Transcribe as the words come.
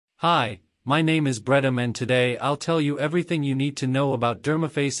Hi, my name is Bredham and today I'll tell you everything you need to know about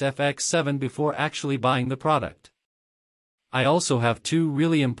Dermefface FX7 before actually buying the product. I also have two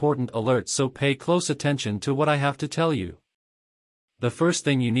really important alerts, so pay close attention to what I have to tell you. The first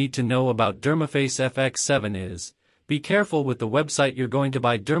thing you need to know about Dermefface FX7 is, be careful with the website you're going to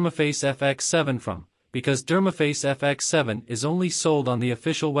buy Dermefface FX7 from, because Dermefface FX7 is only sold on the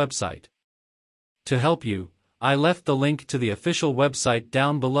official website. To help you, I left the link to the official website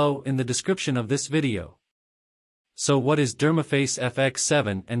down below in the description of this video. So what is Dermefface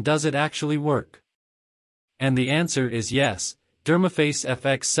FX7 and does it actually work? And the answer is yes, Dermefface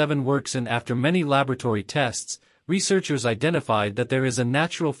FX7 works, and after many laboratory tests, researchers identified that there is a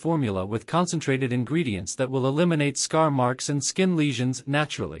natural formula with concentrated ingredients that will eliminate scar marks and skin lesions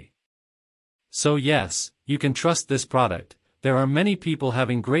naturally. So yes, you can trust this product. There are many people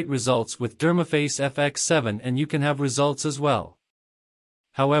having great results with Dermefface FX7 and you can have results as well.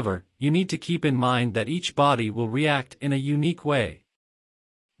 However, you need to keep in mind that each body will react in a unique way.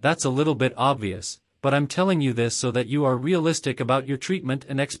 That's a little bit obvious, but I'm telling you this so that you are realistic about your treatment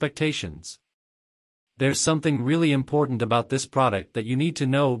and expectations. There's something really important about this product that you need to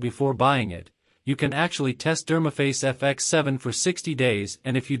know before buying it. You can actually test Dermefface FX7 for 60 days,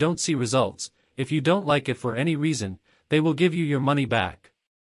 and if you don't see results, if you don't like it for any reason, they will give you your money back.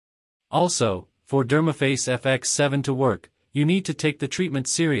 Also, for Dermefface FX7 to work, you need to take the treatment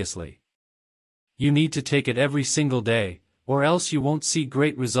seriously. You need to take it every single day, or else you won't see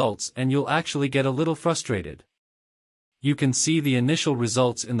great results and you'll actually get a little frustrated. You can see the initial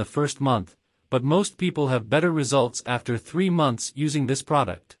results in the first month, but most people have better results after 3 months using this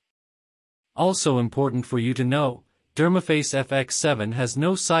product. Also important for you to know, Dermefface FX7 has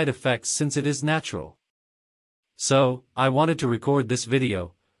no side effects since it is natural. So, I wanted to record this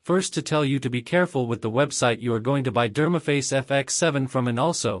video, first to tell you to be careful with the website you are going to buy Dermefface FX7 from, and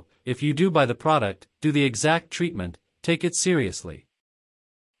also, if you do buy the product, do the exact treatment, take it seriously.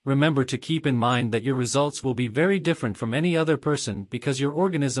 Remember to keep in mind that your results will be very different from any other person because your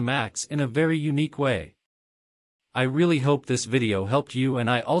organism acts in a very unique way. I really hope this video helped you, and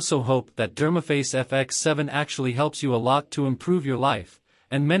I also hope that Dermefface FX7 actually helps you a lot to improve your life,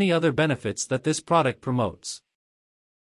 and many other benefits that this product promotes.